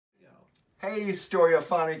Hey,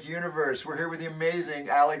 Storyophonic universe. We're here with the amazing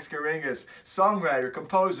Alex Geringas, songwriter,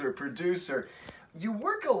 composer, producer. You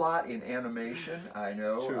work a lot in animation, I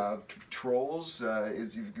know. Sure. Trolls,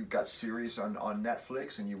 you've got series on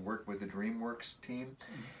Netflix, and you work with the DreamWorks team.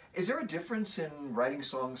 Is there a difference in writing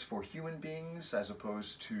songs for human beings as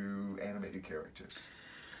opposed to animated characters?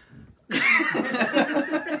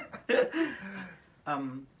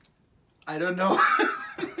 I don't know.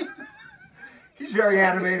 He's very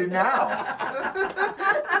animated now.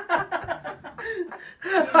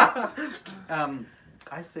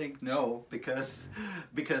 I think no, because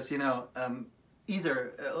you know,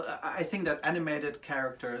 I think that animated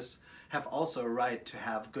characters have also a right to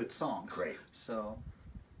have good songs. Great. So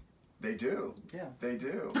they do. Yeah. They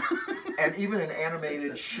do. And even an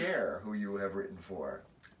animated Cher, who you have written for.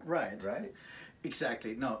 Right. Right?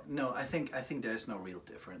 Exactly. No. I think there's no real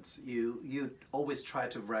difference. You always try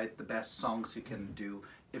to write the best songs you can do.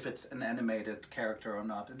 If it's an animated character or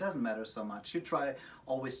not, it doesn't matter so much. You try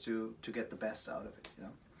always to get the best out of it. You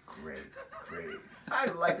know. Great, great. I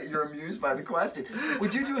like that you're amused by the question.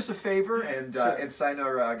 Would you do us a favor and Sure. and sign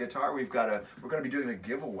our guitar? We're going to be doing a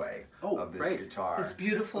giveaway of this great. guitar. This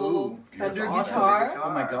beautiful Fender awesome. guitar.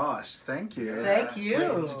 Oh my gosh! Thank you. Thank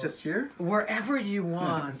you. Wait, just here? Wherever you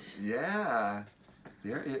want. Yeah.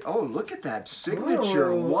 There it, oh, look at that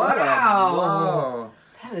signature. Ooh, what wow. a whoa.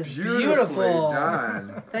 That is Beautifully beautiful.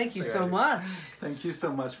 done. Thank you so much. Thank you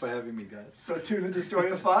so much for having me, guys. So tune into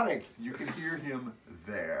Storyophonic. You can hear him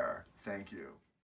there. Thank you.